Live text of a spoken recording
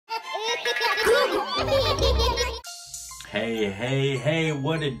Hey,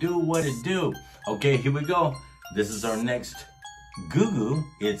 what it do? Okay, here we go. This is our next Goo Goo.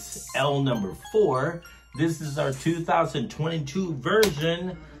 It's L number 4. This is our 2022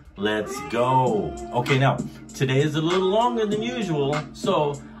 version. Let's go. Okay, now, today is a little longer than usual,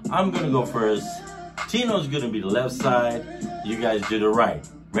 so I'm gonna go first. Tino's gonna be the left side. You guys do the right.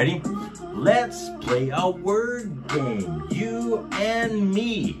 Ready? Let's play a word game, you and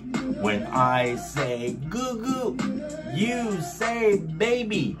me. When I say goo goo, you say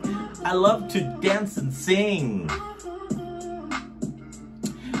baby. I love to dance and sing.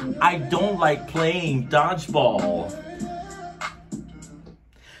 I don't like playing dodgeball.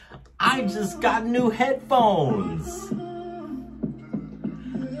 I just got new headphones.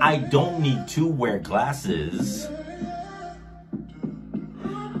 I don't need to wear glasses.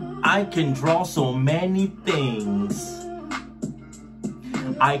 I can draw so many things.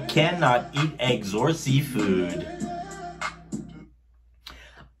 I cannot eat eggs or seafood.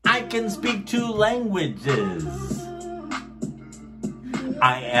 I can speak 2 languages.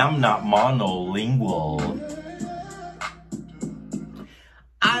 I am not monolingual.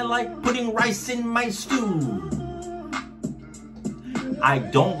 I like putting rice in my stew. I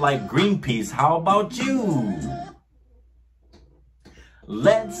don't like green peas. How about you?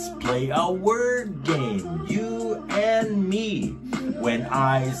 Let's play a word game, you and me. When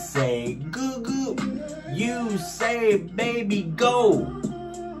I say goo goo, you say baby go.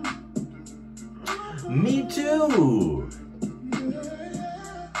 Me too.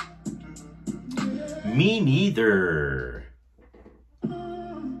 Me neither.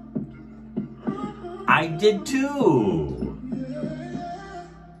 I did too.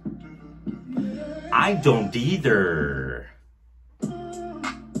 I don't either.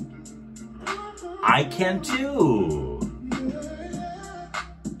 I can too.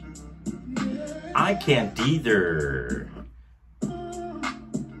 I can't either.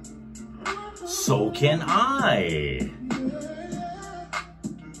 So can I.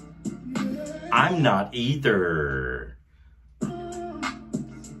 I'm not either.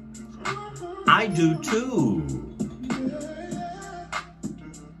 I do too.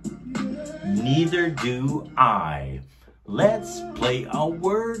 Neither do I. Let's play a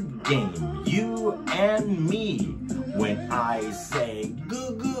word game, you and me. When I say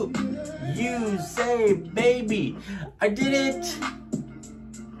goo goo, you say baby. I did it.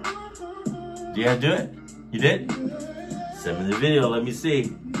 Did I do it? You did? Send me the video, let me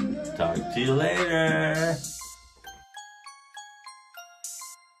see. Talk to you later.